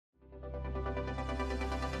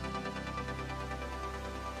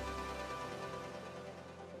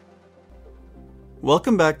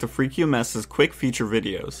Welcome back to FreeQMS's Quick Feature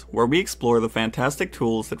videos, where we explore the fantastic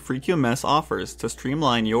tools that FreeQMS offers to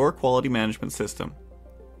streamline your quality management system.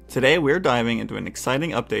 Today we're diving into an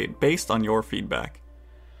exciting update based on your feedback.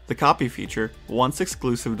 The copy feature, once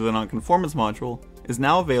exclusive to the Nonconformance module, is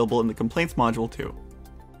now available in the complaints module too.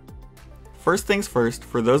 First things first,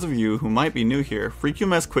 for those of you who might be new here,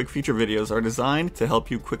 FreeQMS Quick Feature videos are designed to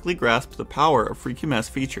help you quickly grasp the power of FreeQMS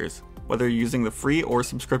features, whether you're using the free or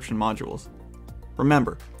subscription modules.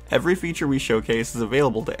 Remember, every feature we showcase is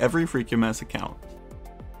available to every FreeQMS account.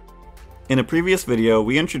 In a previous video,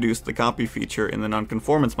 we introduced the copy feature in the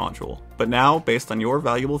Nonconformance module, but now, based on your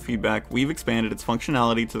valuable feedback, we've expanded its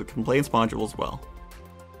functionality to the complaints module as well.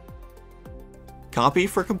 Copy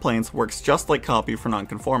for complaints works just like copy for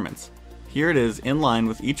nonconformance. Here it is in line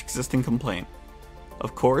with each existing complaint.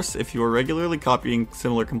 Of course, if you are regularly copying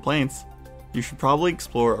similar complaints, you should probably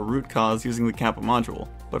explore a root cause using the kappa module,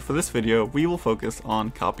 but for this video, we will focus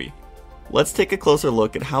on copy. Let's take a closer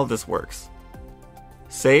look at how this works.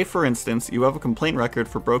 Say, for instance, you have a complaint record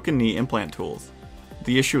for broken knee implant tools.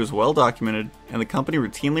 The issue is well documented, and the company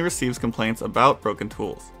routinely receives complaints about broken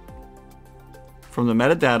tools. From the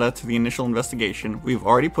metadata to the initial investigation, we've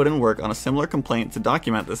already put in work on a similar complaint to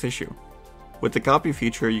document this issue. With the copy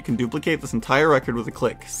feature, you can duplicate this entire record with a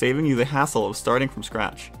click, saving you the hassle of starting from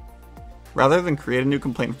scratch. Rather than create a new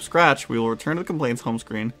complaint from scratch, we will return to the complaints home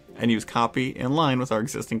screen and use copy in line with our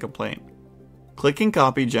existing complaint. Clicking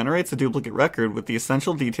copy generates a duplicate record with the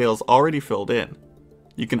essential details already filled in.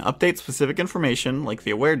 You can update specific information, like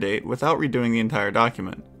the aware date, without redoing the entire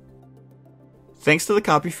document. Thanks to the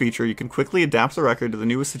copy feature, you can quickly adapt the record to the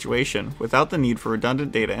newest situation without the need for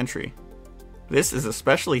redundant data entry. This is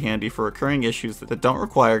especially handy for recurring issues that don't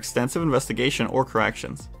require extensive investigation or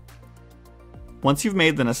corrections. Once you've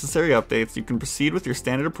made the necessary updates, you can proceed with your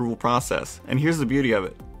standard approval process, and here's the beauty of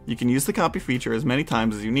it. You can use the copy feature as many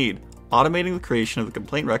times as you need, automating the creation of the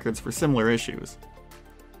complaint records for similar issues.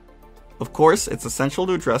 Of course, it's essential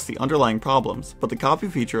to address the underlying problems, but the copy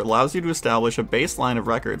feature allows you to establish a baseline of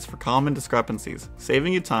records for common discrepancies,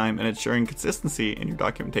 saving you time and ensuring consistency in your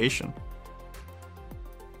documentation.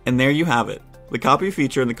 And there you have it. The copy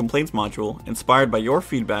feature in the complaints module, inspired by your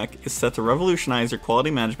feedback, is set to revolutionize your quality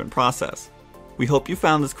management process. We hope you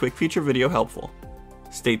found this quick feature video helpful.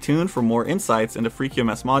 Stay tuned for more insights into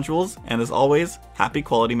FreeQMS modules, and as always, happy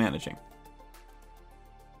quality managing.